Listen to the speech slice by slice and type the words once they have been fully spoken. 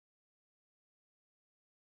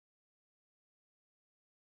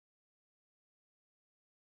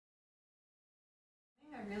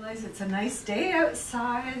I realize it's a nice day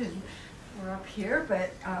outside and we're up here,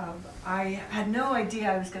 but I had no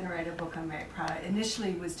idea I was going to write a book on Mary Pratt. I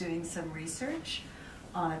initially was doing some research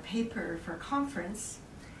on a paper for a conference,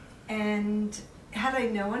 and had I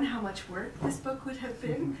known how much work this book would have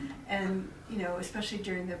been, and especially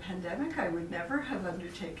during the pandemic, I would never have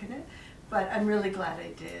undertaken it, but I'm really glad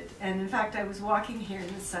I did. And in fact, I was walking here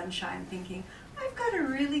in the sunshine thinking, I've got a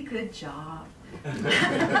really good job.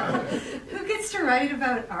 Who gets to write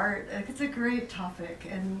about art? It's a great topic,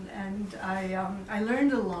 and I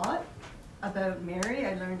learned a lot about Mary.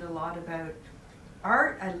 I learned a lot about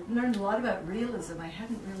art. I learned a lot about realism. I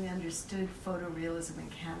hadn't really understood photorealism in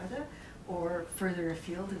Canada or further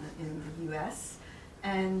afield in the US.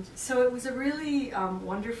 And so it was a really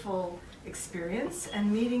wonderful experience,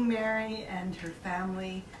 and meeting Mary and her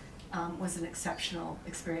family was an exceptional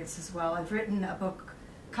experience as well. I've written a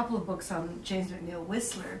couple of books on James McNeill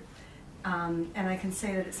Whistler, and I can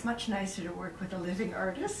say that it's much nicer to work with a living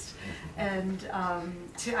artist and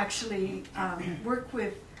to actually work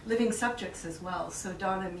with living subjects as well. So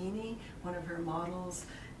Donna Meany, one of her models,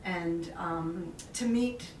 and to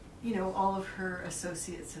meet all of her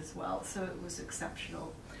associates as well. So it was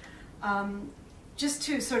exceptional. Just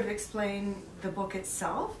to sort of explain the book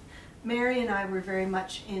itself, Mary and I were very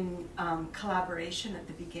much in collaboration at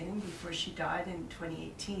the beginning before she died in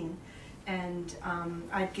 2018, and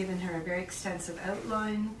I'd given her a very extensive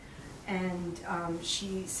outline, and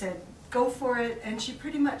she said, go for it, and she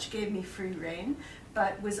pretty much gave me free rein,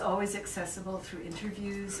 but was always accessible through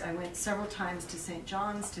interviews. I went several times to St.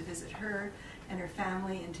 John's to visit her and her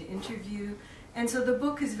family and to interview, and so the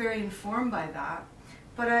book is very informed by that.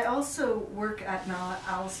 But I also work at Mount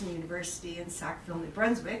Allison University in Sackville, New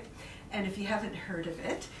Brunswick, and if you haven't heard of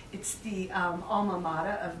it, it's the alma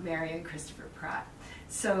mater of Mary and Christopher Pratt.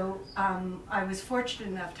 So I was fortunate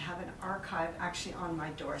enough to have an archive actually on my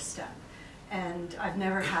doorstep, and I've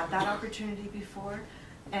never had that opportunity before,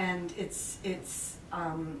 and it's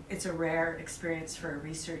a rare experience for a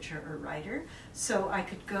researcher or writer. So I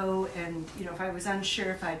could go and, if I was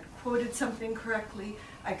unsure if I'd quoted something correctly,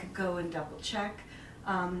 I could go and double check.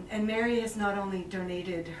 And Mary has not only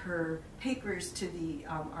donated her papers to the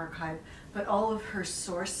archive, but all of her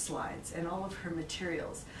source slides and all of her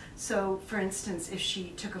materials. So, for instance, if she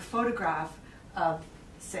took a photograph of,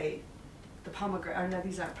 say, the pomegranate, or no,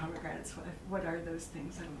 these aren't pomegranates, what are those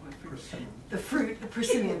things? I don't know what fruit. Persimmon. The fruit, the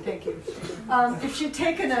persimmon, thank you. If she'd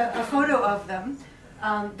taken a photo of them,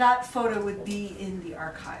 that photo would be in the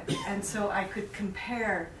archive. And so I could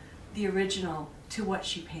compare the original to what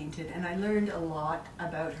she painted, and I learned a lot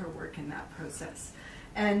about her work in that process.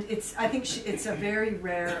 And I think it's a very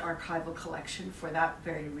rare archival collection for that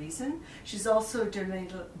very reason. She's also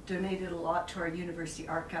donated a lot to our university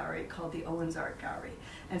art gallery called the Owens Art Gallery.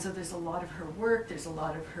 And so there's a lot of her work, there's a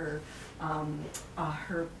lot of her,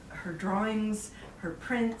 her drawings, her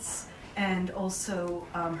prints, and also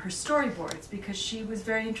her storyboards, because she was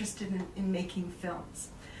very interested in making films.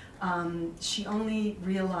 She only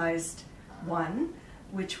realized one,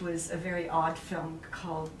 which was a very odd film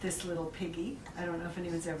called This Little Piggy. I don't know if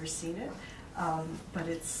anyone's ever seen it, but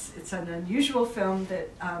it's an unusual film that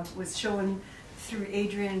was shown through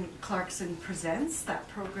Adrienne Clarkson Presents, that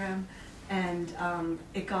program, and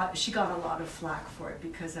she got a lot of flack for it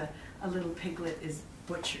because a little piglet is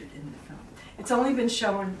butchered in the film. It's only been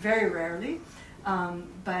shown very rarely, but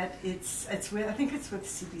I think it's with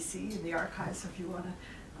CBC in the archives, so if you want to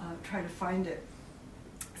try to find it.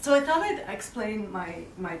 So I thought I'd explain my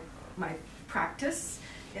practice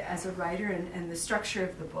as a writer and the structure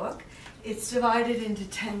of the book. It's divided into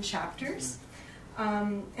 10 chapters,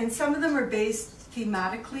 and some of them are based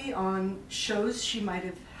thematically on shows she might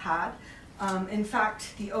have had. In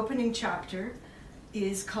fact, the opening chapter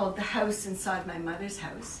is called The House Inside My Mother's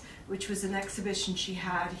House, which was an exhibition she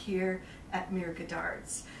had here at Mere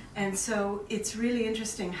Goddard's. And so it's really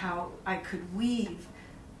interesting how I could weave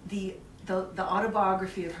the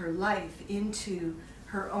autobiography of her life into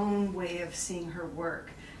her own way of seeing her work.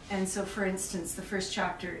 And so, for instance, the first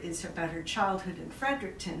chapter is about her childhood in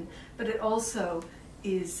Fredericton, but it also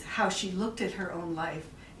is how she looked at her own life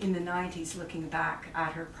in the 90s, looking back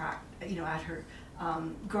at her,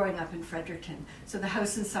 growing up in Fredericton. So The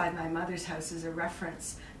House Inside My Mother's House is a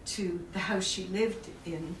reference to the house she lived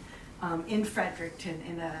in Fredericton,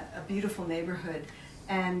 in a beautiful neighborhood.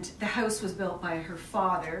 And the house was built by her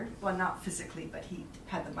father, well, not physically, but he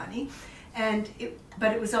had the money.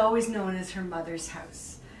 But it was always known as her mother's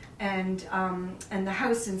house. And the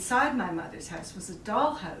house inside my mother's house was a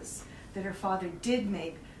dollhouse that her father did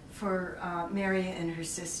make for Mary and her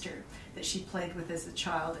sister that she played with as a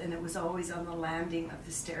child, and it was always on the landing of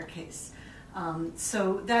the staircase.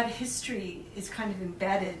 So that history is kind of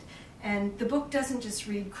embedded. And the book doesn't just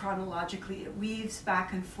read chronologically, it weaves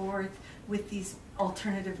back and forth with these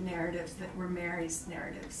alternative narratives that were Mary's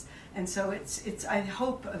narratives. And so it's I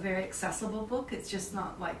hope, a very accessible book. It's just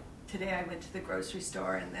not like, today I went to the grocery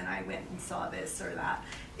store and then I went and saw this or that.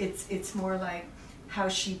 It's more like how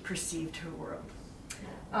she perceived her world.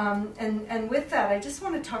 And with that, I just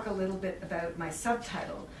want to talk a little bit about my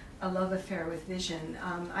subtitle, A Love Affair with Vision.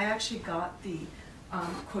 I actually got the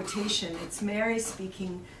quotation. It's Mary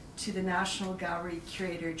speaking to the National Gallery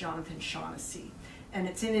curator, Jonathan Shaughnessy. And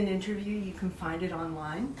it's in an interview, you can find it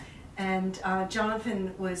online. And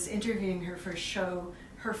Jonathan was interviewing her for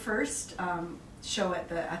her first show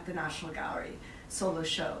at the National Gallery, solo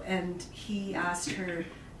show. And he asked her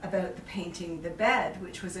about the painting The Bed,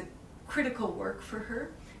 which was a critical work for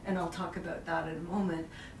her. And I'll talk about that in a moment.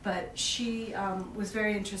 But she was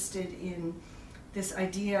very interested in this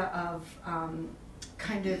idea of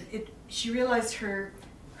she realized her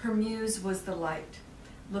muse was the light,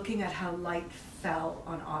 looking at how light fell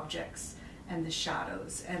on objects and the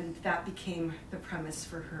shadows, and that became the premise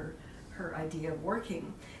for her idea of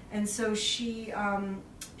working. And so she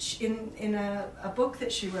in a book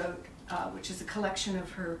that she wrote, which is a collection of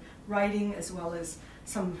her writing as well as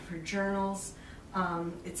some of her journals,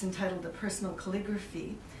 it's entitled A Personal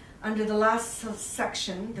Calligraphy. Under the last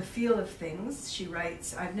section, The Feel of Things, she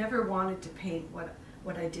writes, "I've never wanted to paint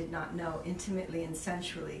what I did not know, intimately and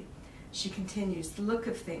sensually." She continues, "The look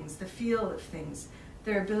of things, the feel of things,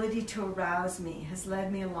 their ability to arouse me has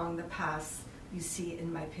led me along the paths you see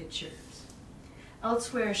in my pictures."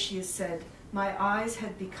 Elsewhere she has said, "My eyes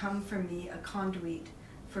had become for me a conduit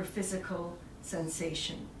for physical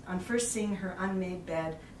sensation, on first seeing her unmade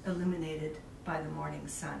bed illuminated by the morning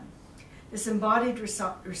sun." This embodied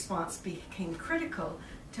response became critical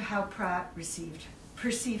to how Pratt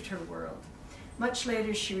perceived her world. Much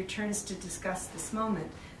later, she returns to discuss this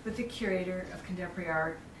moment with the curator of contemporary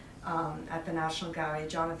art at the National Gallery,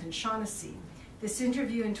 Jonathan Shaughnessy. This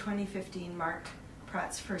interview in 2015 marked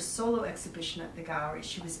Pratt's first solo exhibition at the gallery.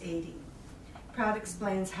 She was 80. Pratt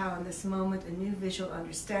explains how in this moment a new visual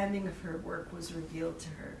understanding of her work was revealed to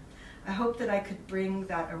her. "I hope that I could bring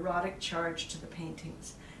that erotic charge to the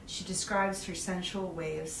paintings." She describes her sensual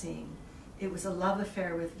way of seeing. "It was a love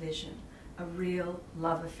affair with vision, a real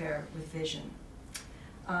love affair with vision."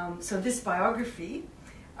 So this biography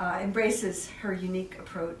embraces her unique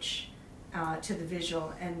approach to the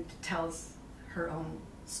visual and tells her own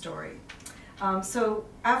story. So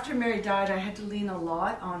after Mary died, I had to lean a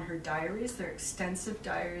lot on her diaries. They're extensive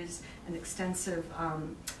diaries and extensive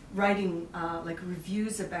writing, like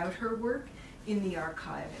reviews about her work in the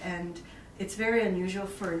archive. And it's very unusual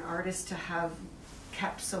for an artist to have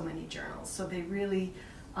kept so many journals. So they really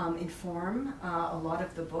inform a lot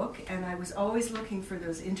of the book. And I was always looking for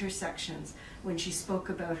those intersections when she spoke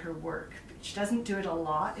about her work. She doesn't do it a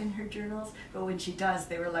lot in her journals, but when she does,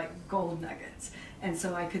 they were like gold nuggets. And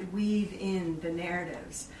so I could weave in the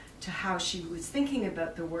narratives to how she was thinking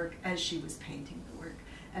about the work as she was painting the work.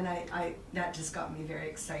 And that just got me very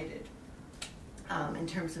excited in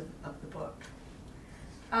terms of the book.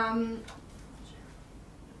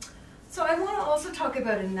 So I want to also talk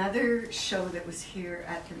about another show that was here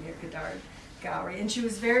at the Mir Godard Gallery. And she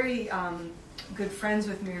was very good friends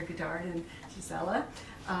with Mir Godard and Gisela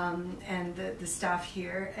and the staff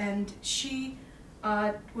here. And she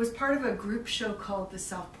was part of a group show called the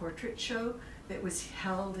Self-Portrait Show that was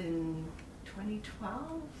held in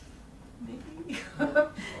 2012, maybe?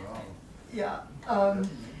 Wow. Yeah.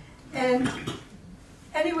 And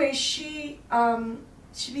anyway, she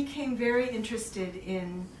became very interested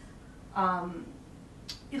in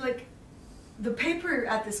like the paper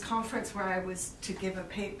at this conference where I was to give a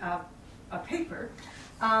paper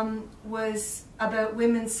was about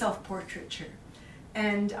women's self-portraiture.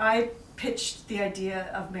 And I pitched the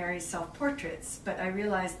idea of Mary's self-portraits, but I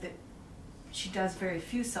realized that she does very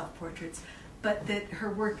few self-portraits, but that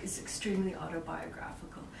her work is extremely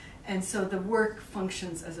autobiographical. And so the work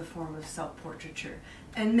functions as a form of self-portraiture.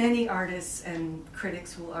 And many artists and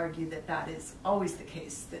critics will argue that that is always the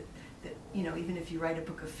case, that you know, even if you write a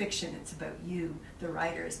book of fiction, it's about you, the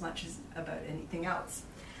writer, as much as about anything else.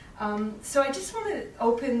 So I just want to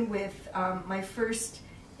open with my first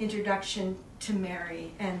introduction to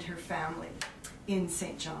Mary and her family in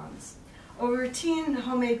St. John's. Over tea and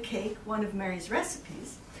homemade cake, one of Mary's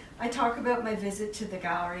recipes, I talk about my visit to the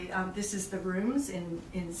gallery. This is the rooms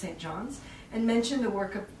in St. John's, and mention the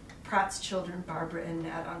work of Pratt's children, Barbara and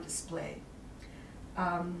Nat, on display.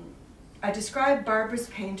 I described Barbara's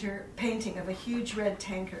painting of a huge red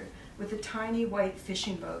tanker with a tiny white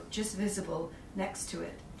fishing boat just visible next to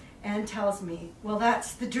it. Anne tells me, well,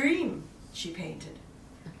 that's the dream she painted.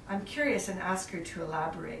 I'm curious and ask her to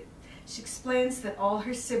elaborate. She explains that all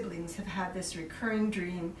her siblings have had this recurring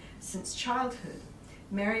dream since childhood.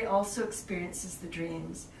 Mary also experiences the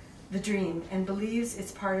dream, and believes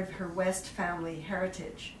it's part of her West family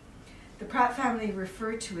heritage. The Pratt family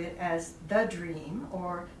refer to it as the dream,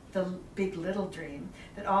 or the big little dream,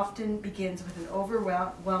 that often begins with an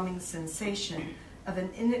overwhelming sensation of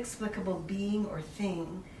an inexplicable being or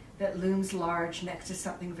thing that looms large next to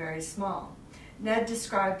something very small. Ned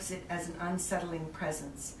describes it as an unsettling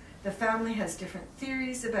presence. The family has different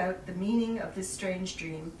theories about the meaning of this strange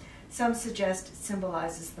dream. Some suggest it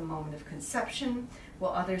symbolizes the moment of conception,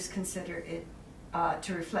 while others consider it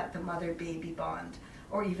to reflect the mother-baby bond,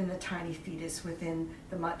 or even the tiny fetus within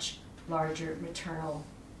the much larger maternal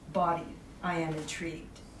body. I am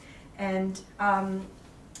intrigued. And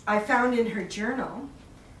I found in her journal,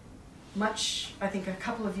 I think a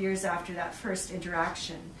couple of years after that first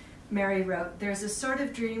interaction, Mary wrote, "There's a sort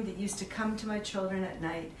of dream that used to come to my children at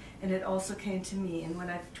night, and it also came to me. And when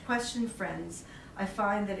I've questioned friends, I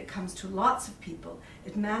find that it comes to lots of people.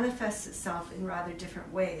 It manifests itself in rather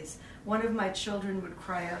different ways. One of my children would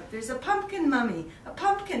cry out, 'There's a pumpkin, Mummy, a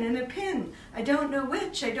pumpkin and a pin. I don't know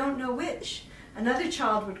which, I don't know which.' Another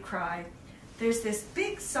child would cry, 'There's this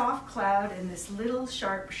big soft cloud and this little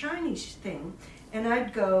sharp shiny thing.' And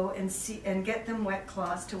I'd go and get them wet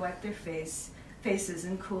cloths to wipe their faces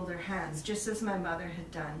and cool their hands, just as my mother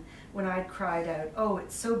had done when I'd cried out, 'Oh,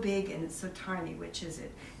 it's so big and it's so tiny, which is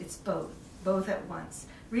it?' It's both at once.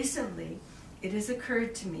 Recently, it has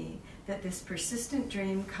occurred to me that this persistent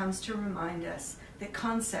dream comes to remind us that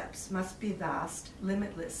concepts must be vast,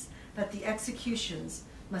 limitless, that the executions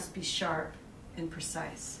must be sharp and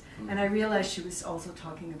precise." And I realized she was also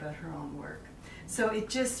talking about her own work. So it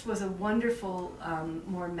just was a wonderful,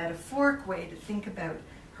 more metaphoric way to think about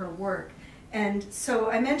her work. And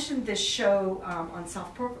so I mentioned this show on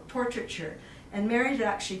self-portraiture, and Mary had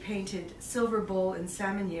actually painted Silver Bowl in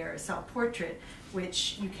Salmonier, a self-portrait,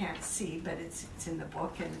 which you can't see, but it's in the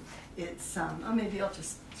book, and it's, maybe I'll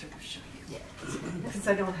just sort of show you, since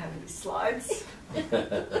I don't have any slides.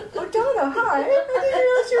 Oh, Donna, hi, I didn't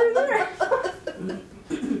realize you were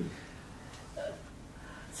there.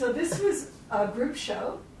 So this was a group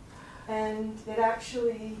show, and it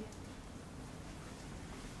actually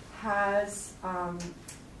has,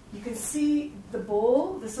 you can see the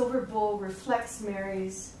bowl, the silver bowl reflects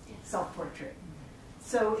Mary's self-portrait.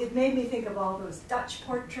 So it made me think of all those Dutch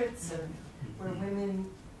portraits where women,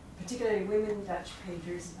 particularly women Dutch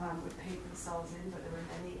painters, would paint themselves in, but there were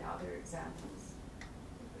many other examples.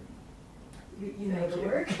 You know the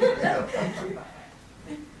work. Thank you.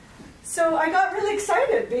 So I got really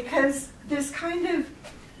excited because this kind of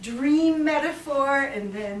dream metaphor,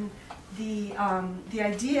 and then the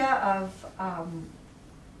idea of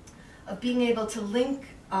being able to link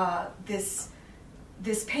this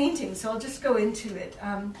painting. So I'll just go into it.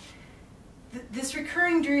 This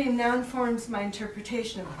recurring dream now informs my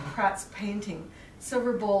interpretation of Pratt's painting,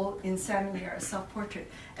 Silver Bowl in Salmonier, a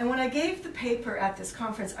self-portrait. And when I gave the paper at this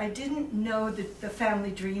conference, I didn't know the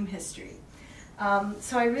family dream history.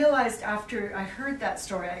 So I realized after I heard that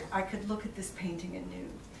story, I could look at this painting anew.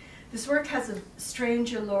 This work has a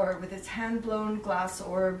strange allure with its hand-blown glass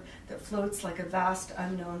orb that floats like a vast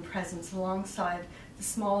unknown presence alongside the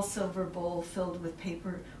small silver bowl filled with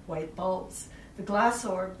paper white bulbs. The glass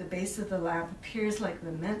orb, the base of the lamp, appears like an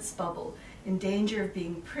immense bubble, in danger of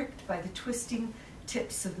being pricked by the twisting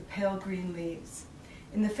tips of the pale green leaves.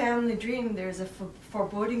 In the family dream, there is a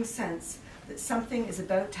foreboding sense that something is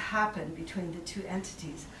about to happen between the two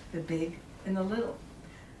entities, the big and the little.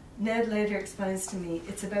 Ned later explains to me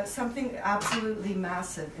it's about something absolutely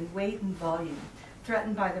massive in weight and volume,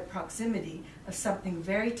 threatened by the proximity of something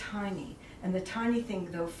very tiny, and the tiny thing,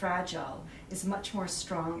 though fragile, is much more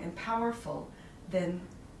strong and powerful than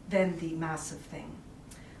the massive thing.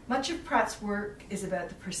 Much of Pratt's work is about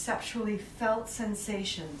the perceptually felt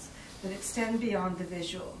sensations that extend beyond the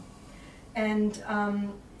visual. And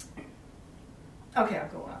okay, I'll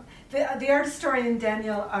go on. The art historian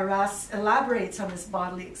Daniel Arras elaborates on this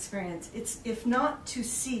bodily experience. It's, if not to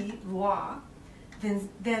see, voir,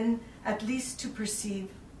 then at least to perceive,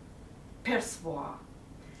 percevoir.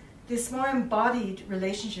 This more embodied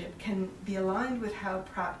relationship can be aligned with how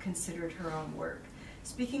Pratt considered her own work.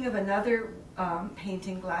 Speaking of another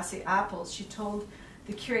painting, Glassy Apples, she told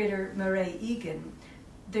the curator Murray Egan,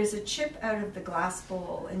 "There's a chip out of the glass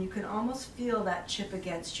bowl, and you can almost feel that chip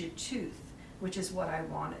against your tooth, which is what I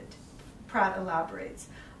wanted." Pratt elaborates,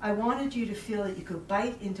 "I wanted you to feel that you could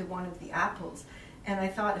bite into one of the apples, and I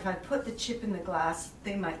thought if I put the chip in the glass,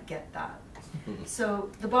 they might get that." So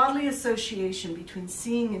the bodily association between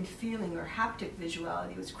seeing and feeling, or haptic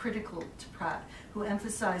visuality, was critical to Pratt, who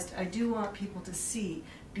emphasized, I do want people to see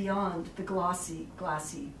beyond the glossy,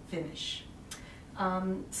 glassy finish.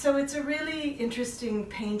 So it's a really interesting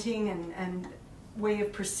painting and way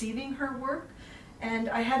of perceiving her work, and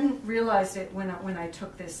I hadn't realized it when I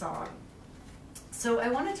took this on. So I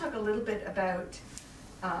want to talk a little bit about,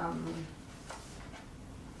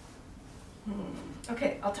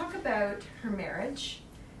 okay, I'll talk about her marriage,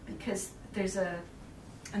 because there's a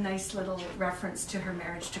nice little reference to her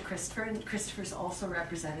marriage to Christopher, and Christopher's also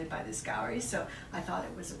represented by this gallery, so I thought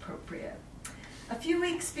it was appropriate. A few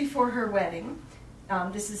weeks before her wedding,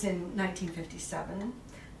 this is in 1957,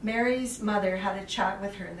 Mary's mother had a chat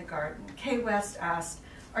with her in the garden. Kay West asked,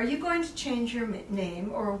 are you going to change your name,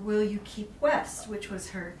 or will you keep West, which was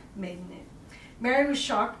her maiden name? Mary was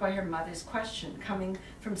shocked by her mother's question, coming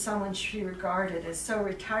from someone she regarded as so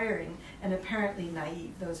retiring and apparently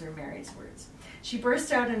naive. Those are Mary's words. She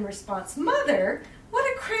burst out in response, Mother,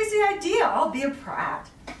 what a crazy idea, I'll be a Pratt.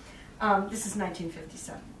 This is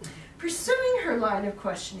 1957. Pursuing her line of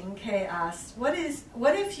questioning, Kay asked, what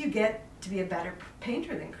if you get to be a better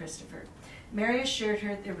painter than Christopher? Mary assured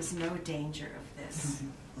her there was no danger of this.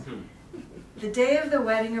 The day of the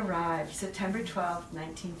wedding arrived, September 12,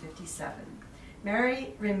 1957.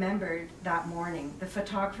 Mary remembered that morning. The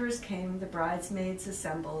photographers came, the bridesmaids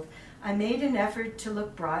assembled. I made an effort to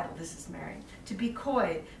look bridal, this is Mary, to be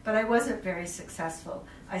coy, but I wasn't very successful.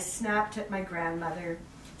 I snapped at my grandmother,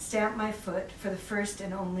 stamped my foot for the first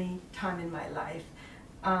and only time in my life,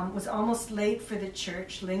 was almost late for the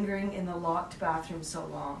church, lingering in the locked bathroom so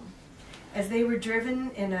long. As they were driven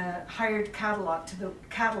in a hired Cadillac to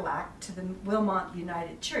the Wilmot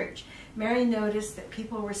United Church, Mary noticed that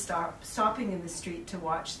people were stopping in the street to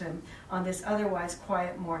watch them on this otherwise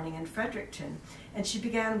quiet morning in Fredericton, and she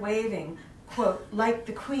began waving, quote, like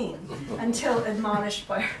the Queen, until admonished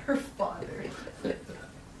by her father.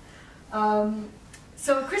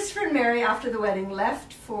 So Christopher and Mary, after the wedding,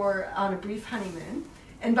 left on a brief honeymoon.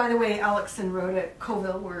 And by the way, Alex and Rhoda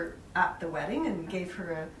Koval were at the wedding and gave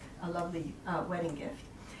her a lovely wedding gift.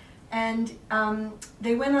 And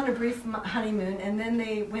they went on a brief honeymoon, and then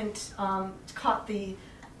they went, caught the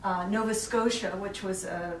Nova Scotia, which was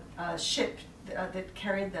a ship that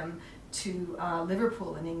carried them to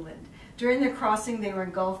Liverpool in England. During their crossing, they were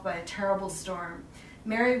engulfed by a terrible storm.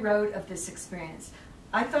 Mary wrote of this experience,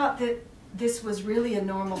 I thought that this was really a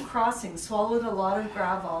normal crossing, swallowed a lot of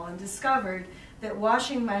gravel, and discovered that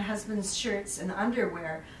washing my husband's shirts and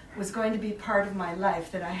underwear was going to be part of my life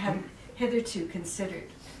that I hadn't hitherto considered.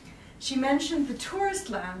 She mentioned the tourist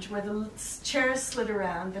lounge where the chairs slid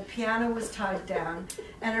around, the piano was tied down,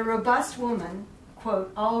 and a robust woman,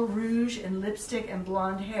 quote, all rouge and lipstick and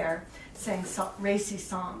blonde hair, sang racy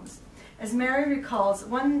songs. As Mary recalls,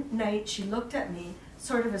 one night she looked at me,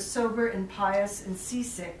 sort of a sober and pious and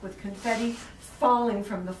seasick, with confetti falling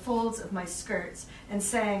from the folds of my skirts, and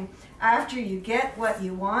sang, after you get what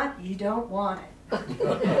you want, you don't want it.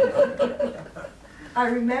 I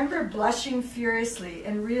remember blushing furiously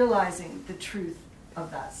and realizing the truth of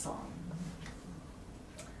that song.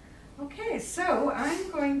 Okay, so I'm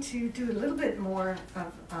going to do a little bit more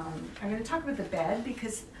of, I'm going to talk about the bed,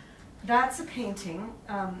 because that's a painting.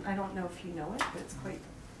 I don't know if you know it, but it's quite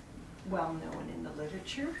well known in the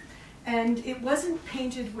literature. And it wasn't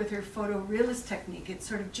painted with her photorealist technique, it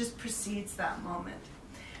sort of just precedes that moment.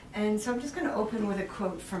 And so I'm just going to open with a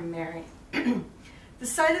quote from Mary. The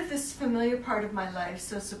sight of this familiar part of my life,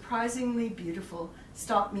 so surprisingly beautiful,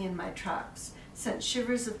 stopped me in my tracks, sent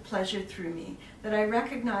shivers of pleasure through me, that I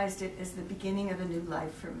recognized it as the beginning of a new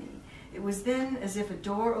life for me. It was then as if a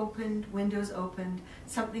door opened, windows opened,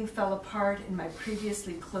 something fell apart in my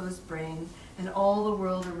previously closed brain, and all the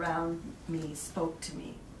world around me spoke to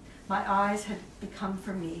me. My eyes had become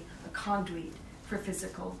for me a conduit for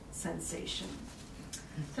physical sensation.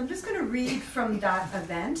 So I'm just going to read from that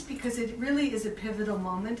event, because it really is a pivotal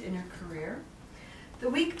moment in her career. The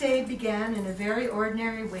weekday began in a very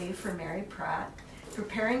ordinary way for Mary Pratt,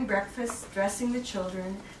 preparing breakfast, dressing the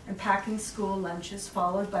children, and packing school lunches,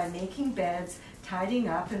 followed by making beds, tidying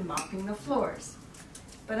up, and mopping the floors.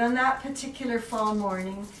 But on that particular fall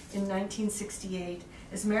morning in 1968,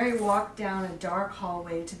 as Mary walked down a dark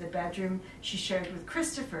hallway to the bedroom she shared with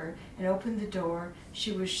Christopher and opened the door,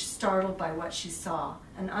 she was startled by what she saw,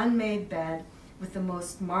 an unmade bed with the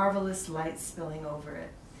most marvelous light spilling over it.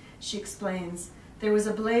 She explains, there was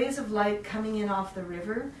a blaze of light coming in off the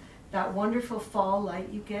river, that wonderful fall light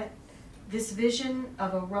you get. This vision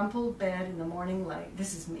of a rumpled bed in the morning light,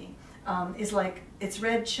 this is me, is like its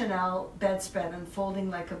red Chanel bedspread unfolding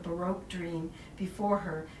like a Baroque dream before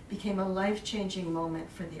her became a life-changing moment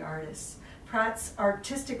for the artist. Pratt's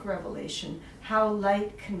artistic revelation, how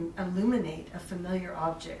light can illuminate a familiar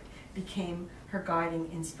object, became her guiding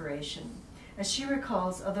inspiration. As she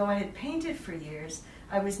recalls, although I had painted for years,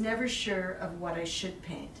 I was never sure of what I should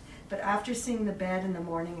paint. But after seeing the bed in the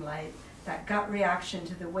morning light, that gut reaction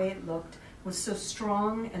to the way it looked was so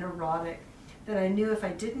strong and erotic that I knew if I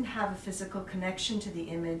didn't have a physical connection to the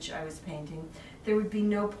image I was painting, there would be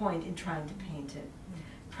no point in trying to paint it.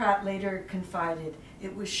 Pratt later confided,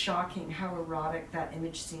 "It was shocking how erotic that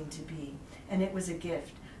image seemed to be, and it was a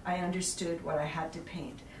gift. I understood what I had to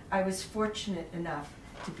paint. I was fortunate enough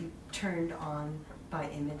to be turned on by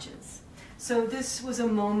images." So this was a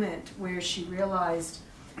moment where she realized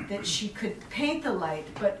that she could paint the light,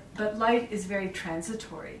 but light is very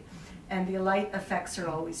transitory, and the light effects are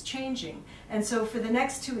always changing. And so for the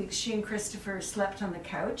next 2 weeks, she and Christopher slept on the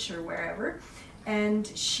couch or wherever, and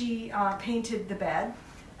she painted the bed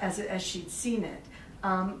as she'd seen it.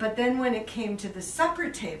 But then when it came to the supper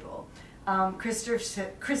table,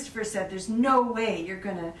 Christopher said, "There's no way you're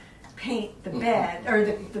going to paint the bed or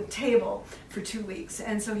the table for 2 weeks."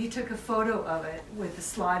 And so he took a photo of it with the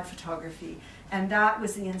slide photography, and that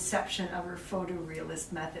was the inception of her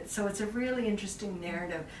photorealist method. So it's a really interesting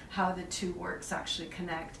narrative how the two works actually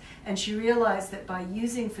connect. And she realized that by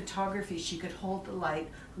using photography, she could hold the light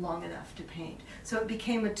long enough to paint. So it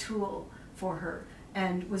became a tool for her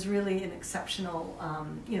and was really an exceptional,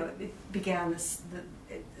 it began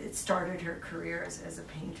it started her career as a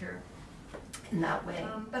painter in that way.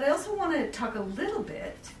 But I also want to talk a little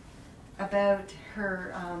bit about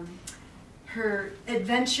her her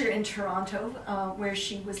adventure in Toronto, where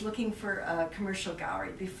she was looking for a commercial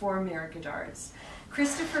gallery before Mary Godard's.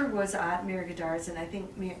 Christopher was at Mary Godard's, and I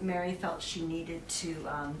think Mary felt she needed to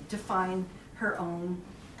define her own,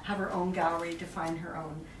 have her own gallery, define her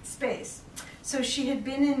own space. So she had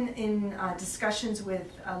been in discussions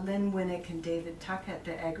with Lynn Winnick and David Tuck at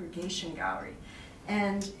the Aggregation Gallery.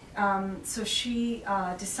 And so she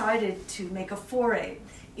decided to make a foray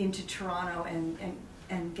into Toronto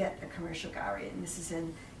and get a commercial gallery, and this is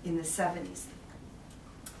in the 70s.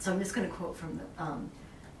 So I'm just going to quote from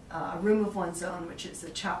A Room of One's Own, which is a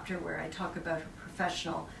chapter where I talk about her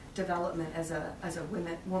professional development as a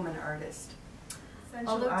woman artist.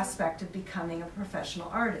 Essential aspect of becoming a professional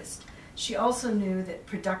artist. She also knew that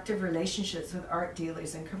productive relationships with art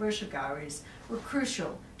dealers and commercial galleries were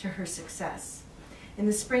crucial to her success. In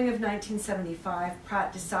the spring of 1975,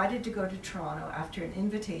 Pratt decided to go to Toronto after an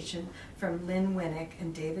invitation from Lynn Winnick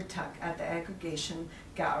and David Tuck at the Aggregation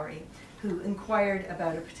Gallery, who inquired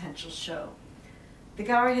about a potential show. The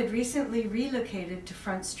gallery had recently relocated to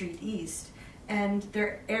Front Street East, and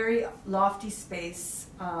their airy, lofty space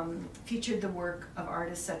featured the work of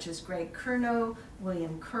artists such as Greg Curnow,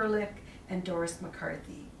 William Kurlick, and Doris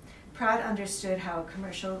McCarthy. Pratt understood how a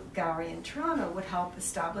commercial gallery in Toronto would help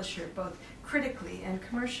establish her both critically and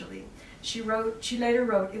commercially. She later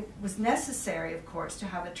wrote, "It was necessary, of course, to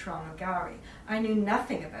have a Toronto gallery. I knew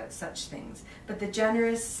nothing about such things, but the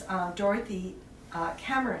generous Dorothy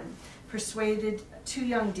Cameron persuaded 2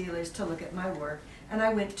 young dealers to look at my work, and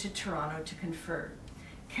I went to Toronto to confer."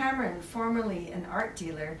 Cameron, formerly an art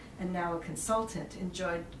dealer and now a consultant,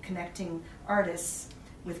 enjoyed connecting artists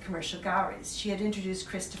with commercial galleries. She had introduced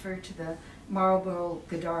Christopher to the Marlborough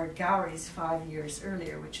Godard Galleries 5 years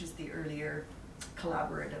earlier, which was the earlier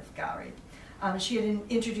collaborative gallery. She had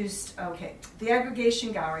introduced, the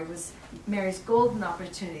Aggregation Gallery was Mary's golden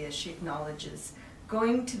opportunity, as she acknowledges.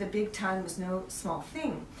 Going to the big time was no small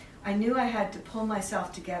thing. I knew I had to pull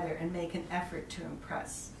myself together and make an effort to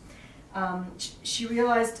impress. She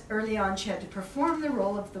realized early on she had to perform the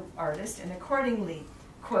role of the artist, and accordingly,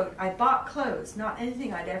 quote, "I bought clothes, not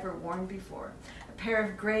anything I'd ever worn before. A pair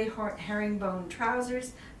of gray herringbone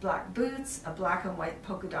trousers, black boots, a black and white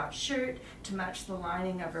polka dot shirt to match the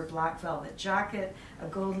lining of her black velvet jacket, a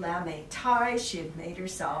gold lame tie she had made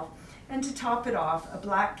herself, and to top it off, a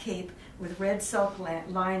black cape with red silk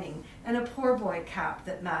lining and a poor boy cap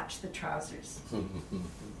that matched the trousers."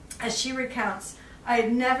 As she recounts, "I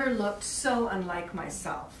had never looked so unlike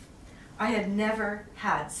myself. I had never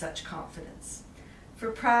had such confidence."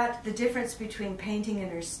 For Pratt, the difference between painting in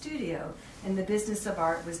her studio and the business of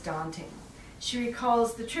art was daunting. She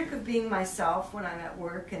recalls, "The trick of being myself when I'm at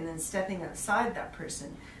work and then stepping outside that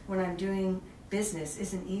person when I'm doing business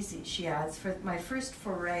isn't easy," she adds. "For my first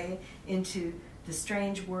foray into the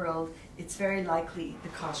strange world, it's very likely the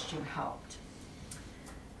costume helped."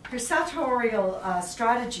 Her sartorial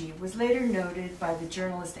strategy was later noted by the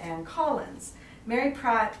journalist Anne Collins. Mary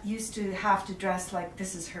Pratt used to have to dress like,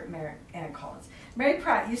 this is her, Anne Collins. Mary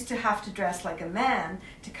Pratt used to have to dress like a man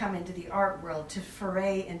to come into the art world, to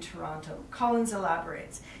foray in Toronto. Collins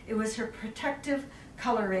elaborates. It was her protective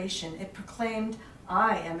coloration. It proclaimed,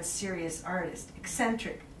 I am a serious artist,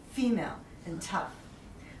 eccentric, female, and tough.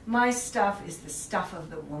 My stuff is the stuff of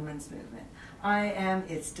the woman's movement. I am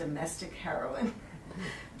its domestic heroine.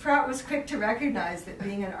 Pratt was quick to recognize that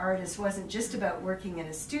being an artist wasn't just about working in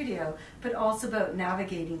a studio, but also about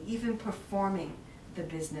navigating, even performing, the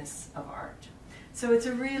business of art. So it's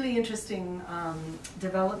a really interesting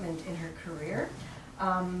development in her career.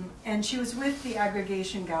 And she was with the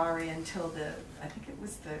Aggregation Gallery until I think it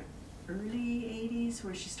was the early 80s,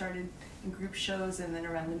 where she started in group shows, and then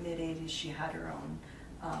around the mid-80s she had her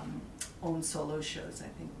own solo shows, I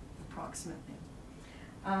think, approximately.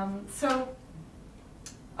 So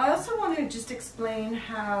I also want to just explain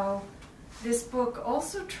how this book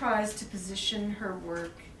also tries to position her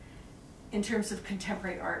work in terms of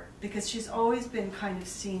contemporary art, because she's always been kind of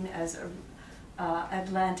seen as a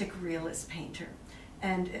Atlantic realist painter,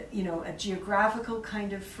 and you know, a geographical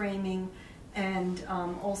kind of framing, and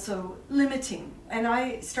also limiting. And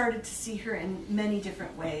I started to see her in many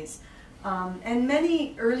different ways, and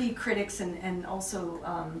many early critics and also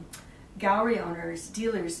gallery owners,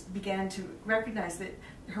 dealers, began to recognize that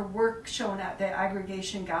her work shown at the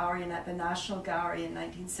Aggregation Gallery and at the National Gallery in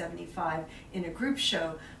 1975 in a group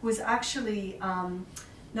show was actually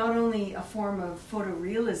not only a form of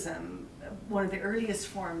photorealism, one of the earliest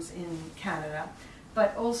forms in Canada,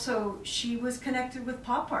 but also she was connected with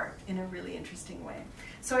pop art in a really interesting way.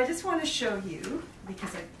 So I just want to show you,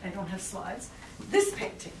 because I don't have slides, this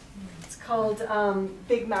painting. It's called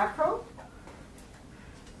Big Macro.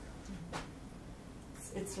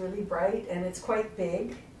 It's really bright and it's quite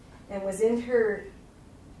big, and was in her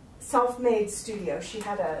self-made studio. She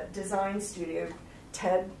had a design studio.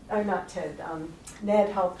 Ned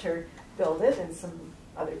helped her build it, and some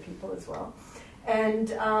other people as well. And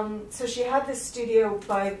so she had this studio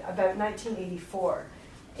by about 1984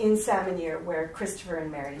 in Salmonier, where Christopher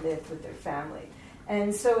and Mary lived with their family.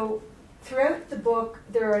 And so throughout the book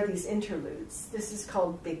there are these interludes. This is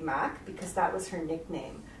called Big Mac because that was her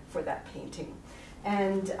nickname for that painting.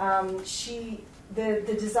 And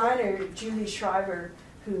the designer, Julie Shriver,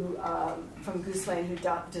 who from Goose Lane, who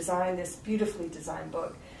designed this beautifully designed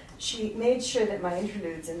book, she made sure that my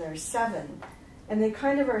interludes, and there are 7, and they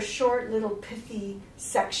kind of are short little pithy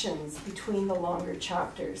sections between the longer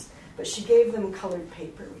chapters, but she gave them colored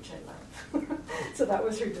paper, which I love. So that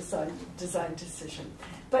was her design decision.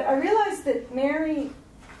 But I realized that Mary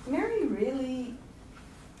really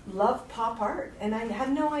loved pop art, and I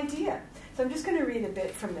had no idea. So I'm just going to read a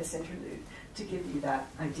bit from this interlude to give you that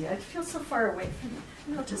idea. I feel so far away from you.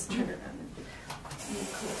 Maybe I'll just turn around and move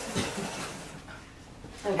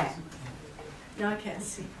closer. Okay. No, I can't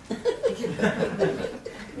see.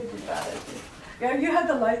 Yeah, you had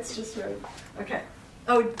the lights just right. Okay.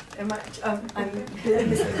 Oh, am I? I'm.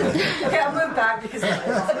 Okay, I'll move back because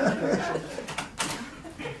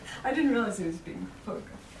I didn't realize it was being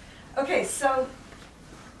photographed. Okay, so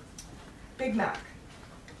Big Mac.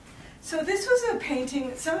 So this was a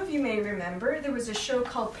painting, some of you may remember, there was a show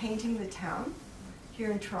called Painting the Town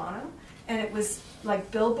here in Toronto, and it was like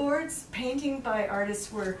billboards. Painting by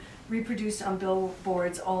artists were reproduced on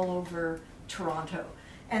billboards all over Toronto.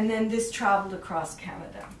 And then this traveled across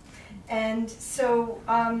Canada. And so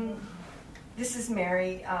this is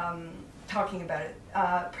Mary talking about it.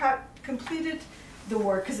 Pratt completed the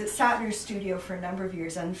work because it sat in her studio for a number of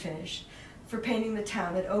years unfinished, for Painting the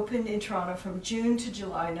Town that opened in Toronto from June to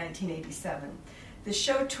July 1987. The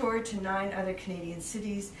show toured to 9 other Canadian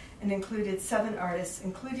cities and included 7 artists,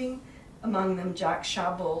 including among them Jack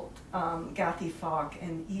Chabolt, Gathy Falk,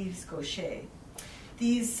 and Yves Gaucher.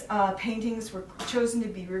 These paintings were chosen to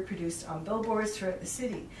be reproduced on billboards throughout the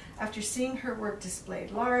city. After seeing her work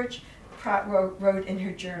displayed large, Pratt wrote in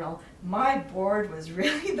her journal, "My board was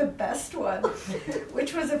really the best one,"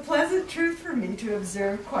 which was a pleasant truth for me to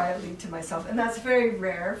observe quietly to myself. And that's very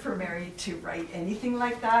rare for Mary to write anything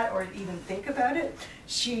like that or even think about it.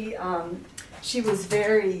 She was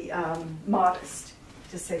very modest,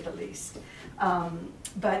 to say the least.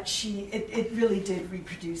 But it really did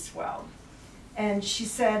reproduce well. And she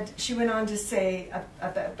said, she went on to say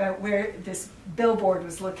about where this billboard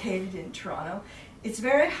was located in Toronto. It's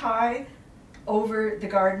very high over the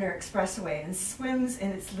Gardiner Expressway and swims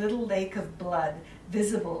in its little lake of blood,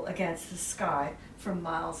 visible against the sky from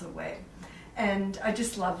miles away. And I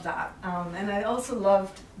just love that. And I also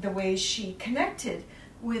loved the way she connected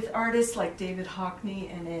with artists like David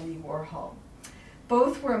Hockney and Andy Warhol.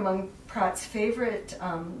 Both were among Pratt's favorite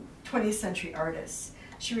 20th century artists.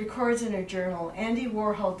 She records in her journal, Andy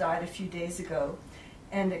Warhol died a few days ago,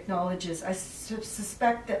 and acknowledges, I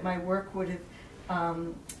suspect that my work would have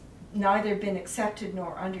neither been accepted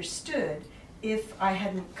nor understood if I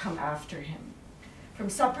hadn't come after him. From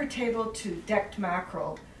supper table to decked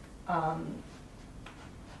mackerel,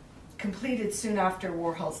 completed soon after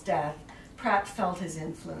Warhol's death, Pratt felt his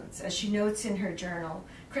influence. As she notes in her journal,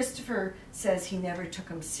 Christopher says he never took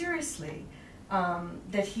him seriously,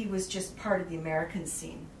 that he was just part of the American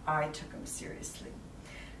scene. I took him seriously.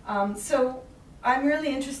 So I'm really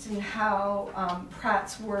interested in how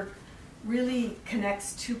Pratt's work really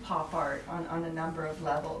connects to pop art on a number of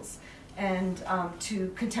levels, and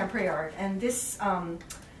to contemporary art. And this,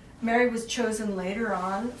 Mary was chosen later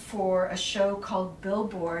on for a show called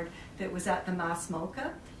Billboard that was at the Mass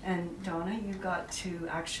MoCA. And Donna, you got to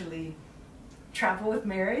actually travel with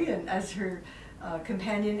Mary and as her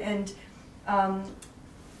companion. And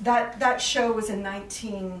that show was in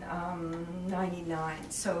 1999,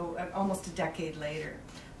 so almost a decade later,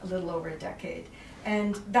 a little over a decade.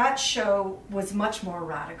 And that show was much more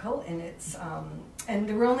radical in its, and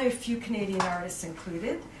there were only a few Canadian artists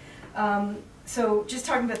included. So just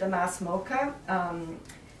talking about the Mass MoCA,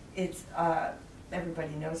 it's,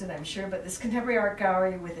 everybody knows it, I'm sure, but this contemporary art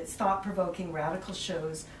gallery with its thought-provoking radical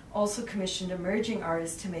shows also commissioned emerging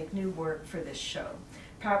artists to make new work for this show.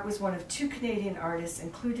 Pratt was one of 2 Canadian artists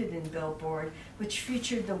included in Billboard, which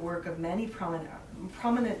featured the work of many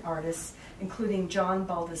prominent artists, including John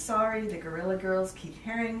Baldessari, the Guerrilla Girls, Keith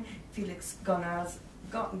Haring, Felix Gonzalez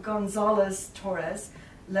Torres,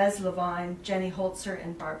 Les Levine, Jenny Holzer,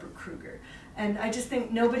 and Barbara Kruger. And I just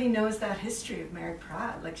think nobody knows that history of Mary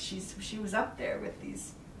Pratt. Like she was up there with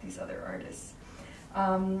these other artists.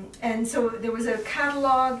 And so there was a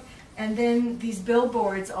catalog, and then these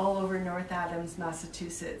billboards all over North Adams,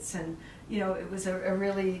 Massachusetts. And you know, it was a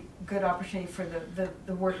really good opportunity for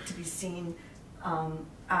the work to be seen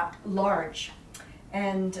at large.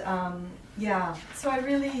 And yeah, so I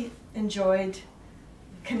really enjoyed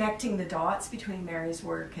connecting the dots between Mary's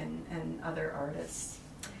work and other artists.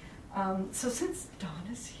 So since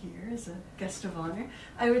Donna's here as a guest of honor,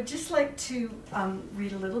 I would just like to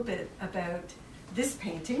read a little bit about this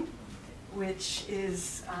painting, which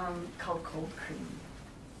is called Cold Cream.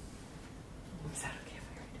 Is that okay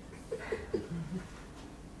if I read it?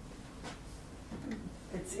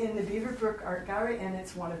 It's in the Beaverbrook Art Gallery, and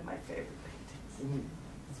it's one of my favorite paintings.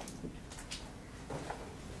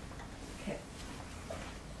 Okay.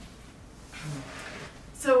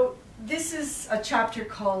 So this is a chapter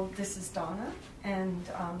called This is Donna, and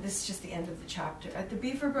this is just the end of the chapter. At the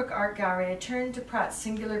Beaverbrook Art Gallery, I turned to Pratt's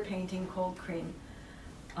singular painting, Cold Cream,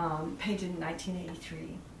 painted in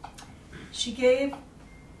 1983. She gave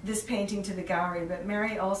this painting to the gallery, but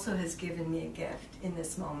Mary also has given me a gift in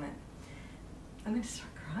this moment. I'm going to start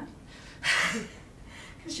crying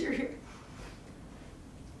because you're here.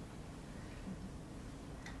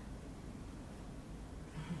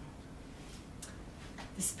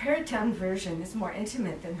 This pared-down version is more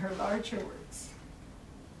intimate than her larger works.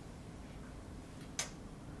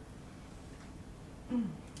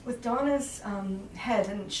 With Donna's head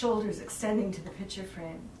and shoulders extending to the picture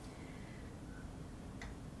frame.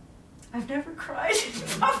 I've never cried in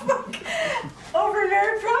public over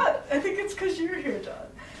Mary Pratt. I think it's because you're here, Don.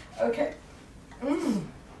 Okay.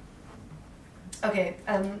 Okay,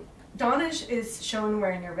 Donna is shown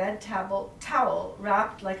wearing a red towel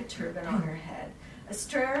wrapped like a turban on her head. A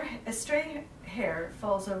stray hair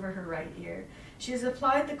falls over her right ear. She has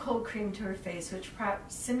applied the cold cream to her face, which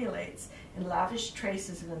Pratt simulates in lavish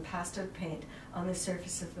traces of impasto paint on the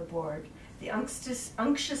surface of the board. The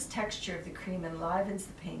unctuous texture of the cream enlivens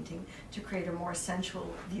the painting to create a more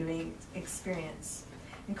sensual viewing experience.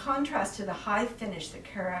 In contrast to the high finish that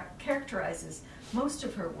characterizes most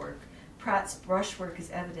of her work, Pratt's brushwork is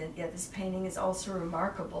evident, yet this painting is also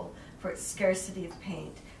remarkable for its scarcity of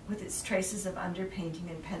paint, with its traces of underpainting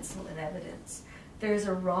and pencil in evidence. There is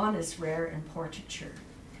a rawness rare in portraiture.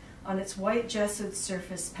 On its white gessoed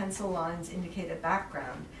surface, pencil lines indicate a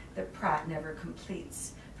background that Pratt never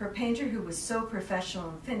completes. For a painter who was so professional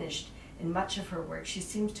and finished in much of her work, she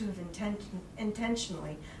seems to have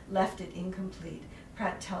intentionally left it incomplete.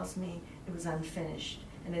 Pratt tells me it was unfinished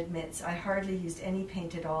and admits, I hardly used any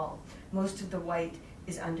paint at all. Most of the white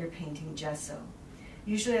is underpainting gesso.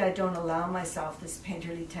 Usually I don't allow myself this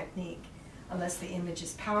painterly technique. Unless the image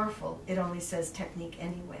is powerful, it only says technique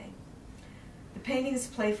anyway. The painting is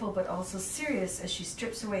playful but also serious as she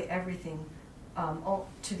strips away everything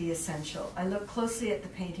to the essential. I look closely at the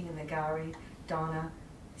painting in the gallery. Donna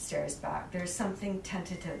stares back. There is something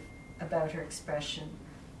tentative about her expression.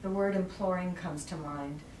 The word imploring comes to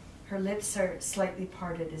mind. Her lips are slightly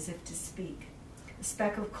parted as if to speak. A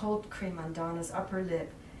speck of cold cream on Donna's upper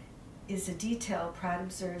lip is a detail Pratt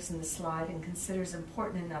observes in the slide and considers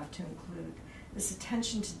important enough to include. This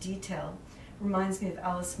attention to detail reminds me of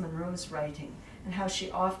Alice Munro's writing and how she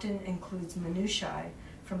often includes minutiae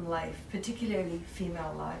from life, particularly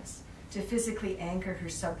female lives, to physically anchor her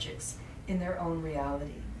subjects in their own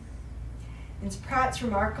reality. In Pratt's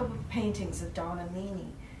remarkable paintings of Donna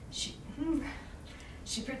Meany,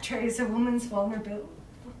 she portrays a woman's vulnerability.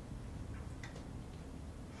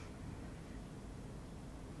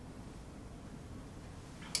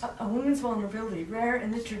 A woman's vulnerability, rare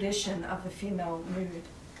in the tradition of the female nude.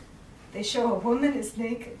 They show a woman as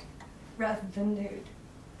naked rather than nude.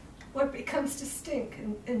 What becomes distinct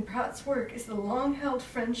in Pratt's work is the long-held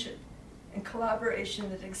friendship and collaboration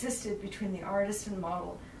that existed between the artist and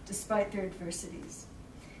model despite their adversities.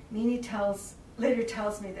 Meany later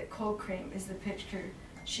tells me that cold cream is the picture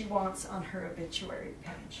she wants on her obituary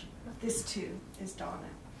page. This too is Donna.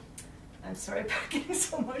 I'm sorry about getting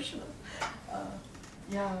so emotional.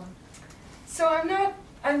 Yeah. So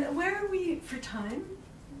where are we for time?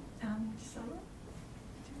 Gisela?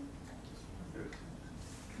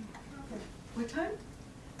 What time?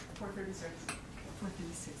 4:36.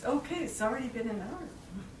 4:36. Okay, it's already been an hour.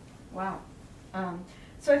 Wow.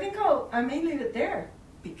 So I think I may leave it there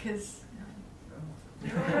because,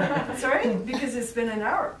 sorry, because it's been an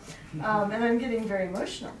hour, and I'm getting very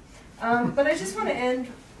emotional. But I just want to end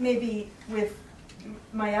maybe with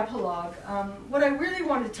my epilogue. What I really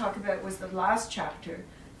wanted to talk about was the last chapter,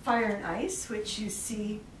 Fire and Ice, which you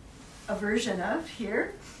see a version of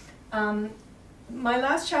here. My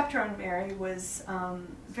last chapter on Mary was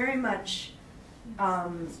very much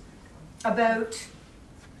about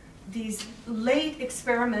these late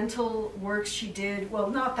experimental works she did, well,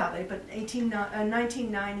 not that late, but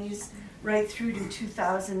 1990s right through to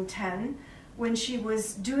 2010, when she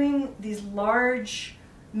was doing these large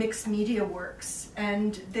mixed media works.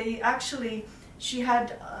 And she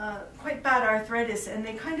had quite bad arthritis, and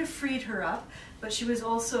they kind of freed her up, but she was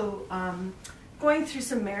also going through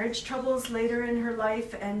some marriage troubles later in her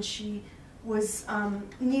life, and she was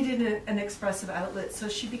needed an expressive outlet, so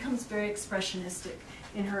she becomes very expressionistic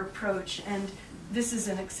in her approach, and this is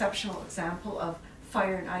an exceptional example of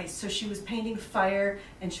fire and ice. So she was painting fire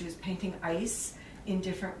and she was painting ice in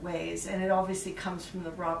different ways, and it obviously comes from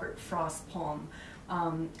the Robert Frost poem.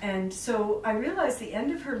 And so I realized the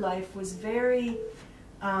end of her life was very,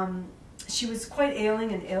 she was quite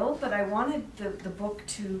ailing and ill, but I wanted the book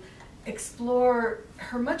to explore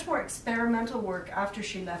her much more experimental work after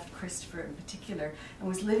she left Christopher in particular, and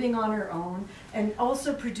was living on her own, and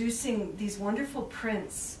also producing these wonderful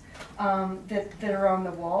prints that are on the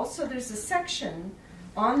wall. So there's a section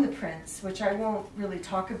on the prints, which I won't really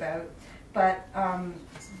talk about, but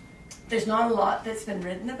there's not a lot that's been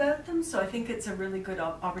written about them, so I think it's a really good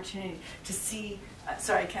opportunity to see,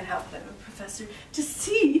 sorry, I can't help it, I'm a professor, to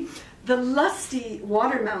see the lusty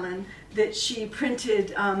watermelon that she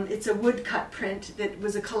printed. It's a woodcut print that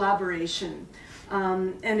was a collaboration.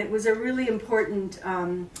 And it was a really important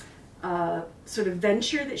sort of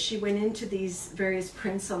venture that she went into these various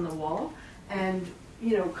prints on the wall, and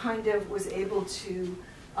kind of was able to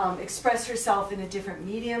express herself in a different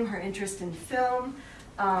medium, her interest in film.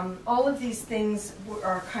 All of these things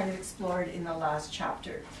are kind of explored in the last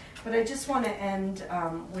chapter. But I just want to end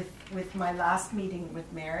with my last meeting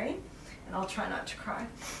with Mary, and I'll try not to cry.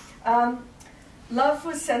 Love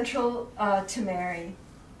was central to Mary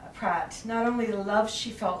Pratt. Not only the love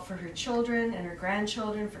she felt for her children and her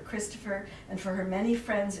grandchildren, for Christopher, and for her many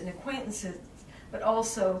friends and acquaintances, but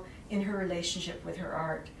also in her relationship with her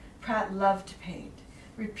art. Pratt loved to paint.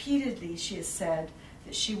 Repeatedly, she has said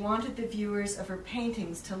that she wanted the viewers of her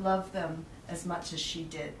paintings to love them as much as she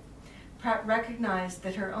did. Pratt recognized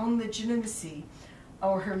that her own legitimacy,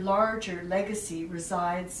 or her larger legacy,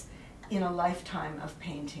 resides in a lifetime of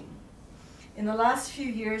painting. In the last few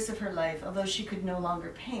years of her life, although she could no longer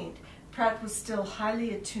paint, Pratt was still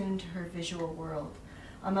highly attuned to her visual world.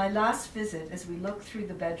 On my last visit, as we looked through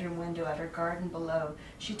the bedroom window at her garden below,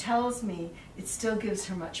 she tells me it still gives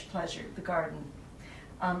her much pleasure, the garden.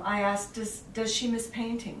 I asked, does she miss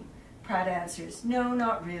painting? Pratt answers, no,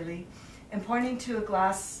 not really. And pointing to a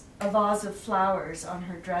vase of flowers on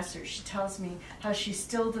her dresser, she tells me how she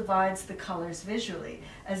still divides the colors visually,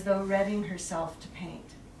 as though readying herself to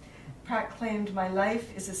paint. Pratt claimed, my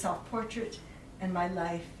life is a self-portrait, and my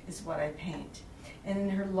life is what I paint. And in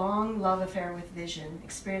her long love affair with vision,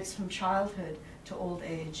 experienced from childhood to old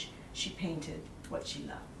age, she painted what she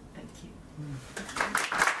loved. Thank you.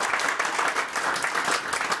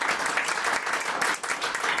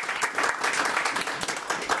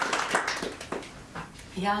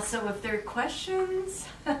 Yeah, so if there are questions,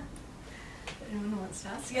 anyone wants to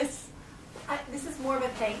ask? Yes? This is more of a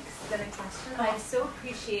thanks than a question. Oh. I so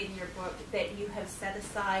appreciate in your book that you have set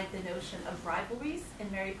aside the notion of rivalries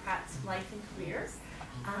in Mary Pratt's life and career,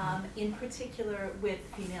 in particular with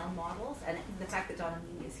female models. And the fact that Donna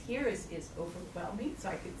Meany is here is overwhelming, so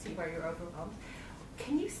I could see why you're overwhelmed.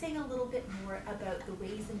 Can you say a little bit more about the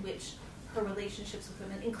ways in which her relationships with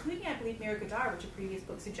women, including, I believe, Mary Goddard, which a previous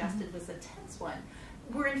book suggested was a tense one,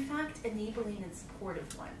 were in fact enabling and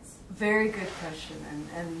supportive ones? Very good question,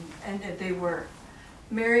 and they were.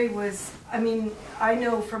 Mary was, I mean, I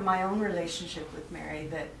know from my own relationship with Mary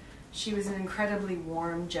that she was an incredibly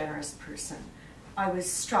warm, generous person. I was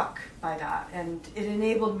struck by that, and it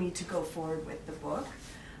enabled me to go forward with the book.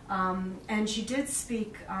 And she did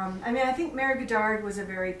speak, I mean, I think Mary Goddard was a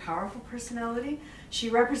very powerful personality. She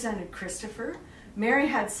represented Christopher. Mary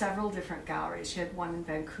had several different galleries. She had one in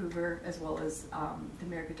Vancouver as well as the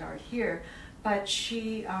Mary Goddard here. But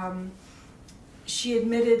she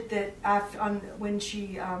admitted that when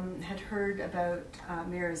she had heard about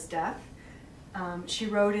Mira's death, she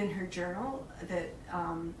wrote in her journal that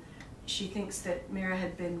she thinks that Mira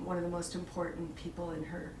had been one of the most important people in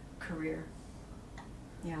her career.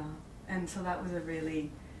 Yeah, and so that was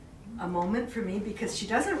a moment for me, because she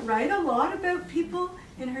doesn't write a lot about people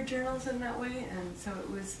in her journals in that way, and so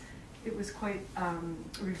it was quite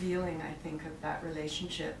revealing, I think, of that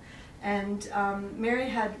relationship. And Mary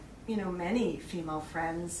had, you know, many female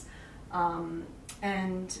friends,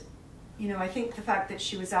 and you know, I think the fact that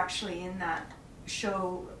she was actually in that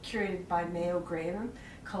show curated by Mayo Graham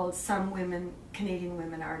called Some Women, Canadian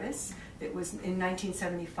Women Artists. It was in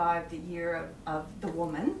 1975, the year of the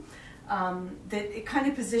woman. That it kind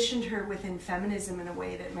of positioned her within feminism in a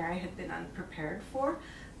way that Mary had been unprepared for.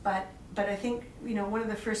 But I think, you know, one of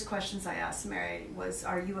the first questions I asked Mary was,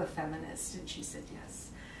 "Are you a feminist?" And she said yes.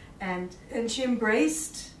 And she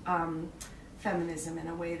embraced feminism in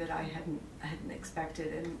a way that I hadn't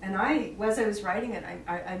expected. And as I was writing it,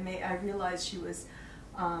 I realized she was,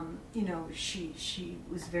 you know, she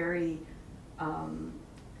was very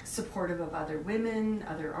supportive of other women,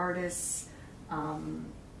 other artists.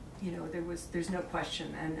 You know, there's no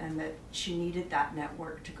question, and that she needed that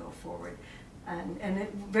network to go forward. And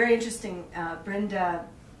very interesting, Brenda,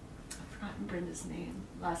 I've forgotten Brenda's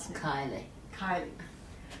last name. Kylie.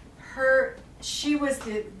 She was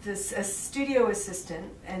a studio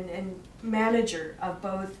assistant and manager of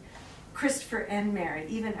both Christopher and Mary,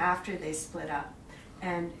 even after they split up.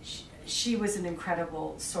 And she was an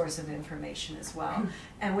incredible source of information as well.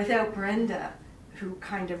 And without Brenda, who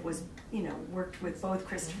kind of was, you know, worked with both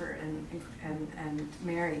Christopher and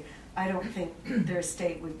Mary, I don't think their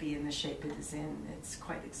estate would be in the shape it is in. It's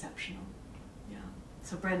quite exceptional. Yeah.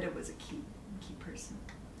 So Brenda was a key person.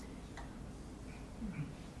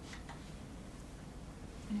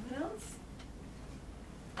 Anyone else?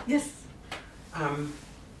 Yes.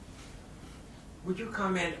 Would you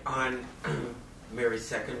comment on Mary's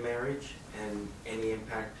second marriage and any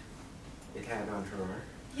impact it had on her art?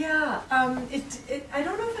 Yeah, I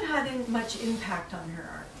don't know if it had much impact on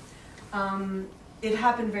her art. It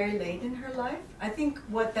happened very late in her life. I think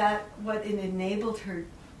what it enabled her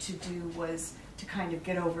to do was to kind of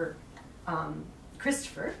get over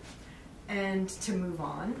Christopher and to move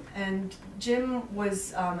on. And Jim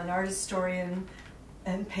was an art historian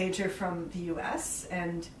and painter from the US,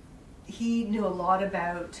 and he knew a lot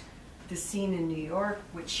about the scene in New York,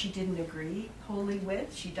 which she didn't agree wholly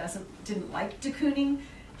with. She didn't like de Kooning.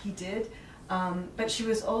 He did. But she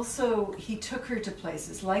was also, he took her to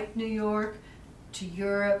places like New York, to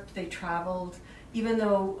Europe. They traveled, even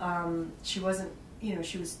though she wasn't, you know,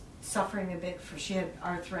 she was suffering a bit, she had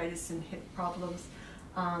arthritis and hip problems.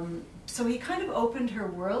 So he kind of opened her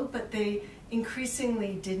world, but they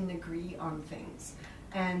increasingly didn't agree on things.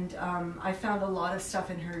 And I found a lot of stuff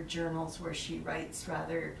in her journals where she writes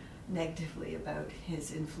rather negatively about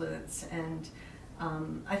his influence, and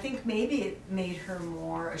I think maybe it made her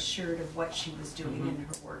more assured of what she was doing in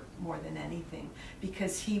her work more than anything,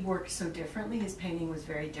 because he worked so differently. His painting was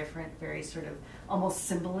very different, very sort of almost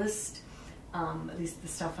symbolist, at least the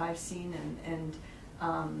stuff I've seen, and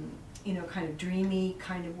you know, kind of dreamy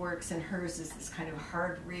kind of works, and hers is this kind of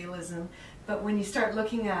hard realism. But when you start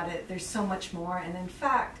looking at it, there's so much more. And in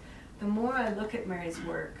fact, the more I look at Mary's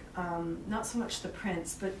work, not so much the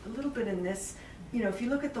prints, but a little bit in this, you know, if you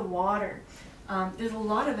look at the water, there's a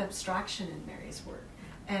lot of abstraction in Mary's work.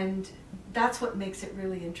 And that's what makes it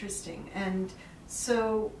really interesting. And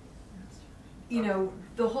so, you know,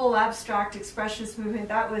 the whole abstract expressionist movement,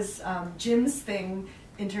 that was Jim's thing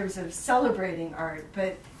in terms of celebrating art,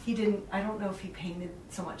 but he didn't, I don't know if he painted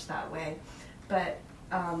so much that way. But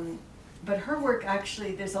but her work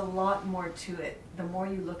actually, there's a lot more to it. The more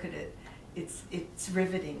you look at it, it's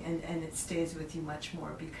riveting, and it stays with you much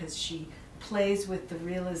more because she plays with the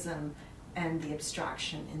realism and the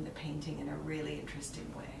abstraction in the painting in a really interesting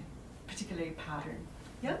way, particularly pattern.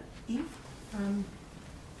 Yep, Eve?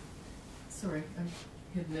 Sorry, I'm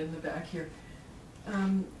hidden in the back here.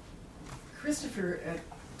 Christopher at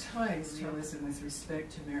times realism with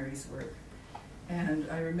respect to Mary's work. And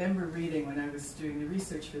I remember reading when I was doing the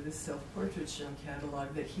research for this self-portrait show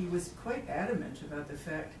catalog that he was quite adamant about the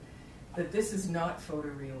fact that this is not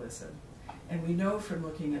photorealism. And we know from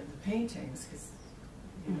looking at the paintings, because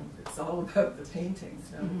you know, it's all about the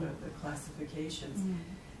paintings, not about the classifications,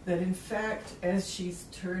 that in fact, as she's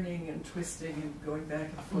turning and twisting and going back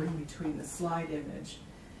and forth between the slide image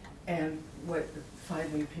and what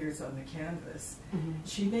finally appears on the canvas,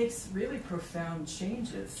 she makes really profound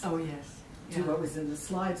changes. Oh, yes. To what was in the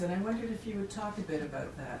slides, and I wondered if you would talk a bit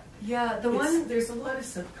about that. Yeah, there's a lot of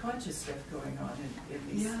subconscious stuff going on in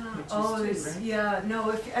these pictures too, right? Yeah,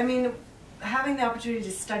 no, I mean, having the opportunity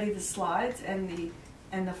to study the slides and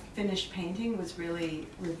the finished painting was really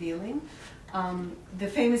revealing. The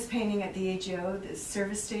famous painting at the AGO, the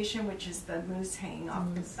service station, which is the moose hanging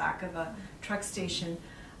off the back of a truck station,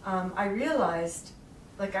 I realized,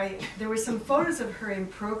 there were some photos of her in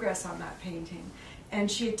progress on that painting. And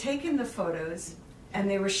she had taken the photos, and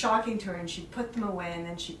they were shocking to her, and she put them away, and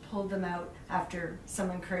then she pulled them out after some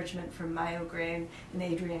encouragement from Mayo Gray and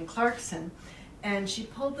Adrienne Clarkson. And she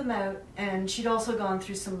pulled them out, and she'd also gone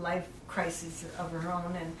through some life crises of her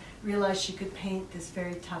own and realized she could paint this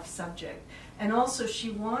very tough subject. And also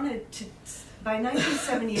she wanted to, by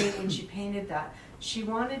 1978 when she painted that, she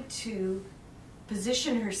wanted to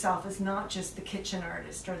position herself as not just the kitchen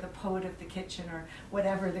artist or the poet of the kitchen or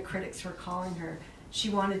whatever the critics were calling her. She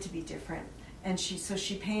wanted to be different, and so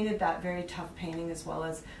she painted that very tough painting as well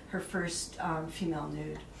as her first female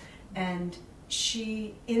nude. And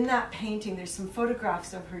in that painting, there's some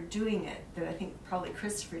photographs of her doing it that I think probably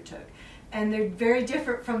Christopher took, and they're very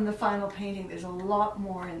different from the final painting. There's a lot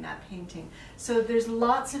more in that painting. So there's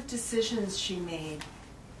lots of decisions she made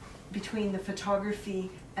between the photography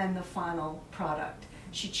and the final product.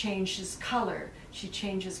 She changes color, she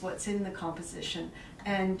changes what's in the composition,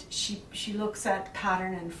 and she looks at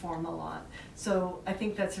pattern and form a lot. So I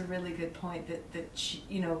think that's a really good point, that she,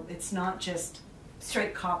 you know, it's not just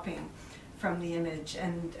straight copying from the image,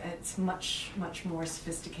 and it's much, much more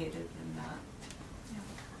sophisticated than that.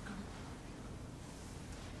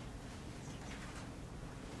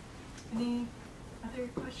 Yeah. Any other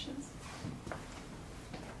questions?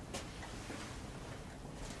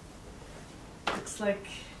 Looks like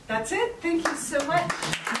that's it. Thank you so much.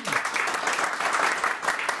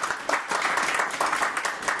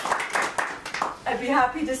 I'd be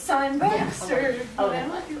happy to sign books or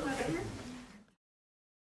whatever.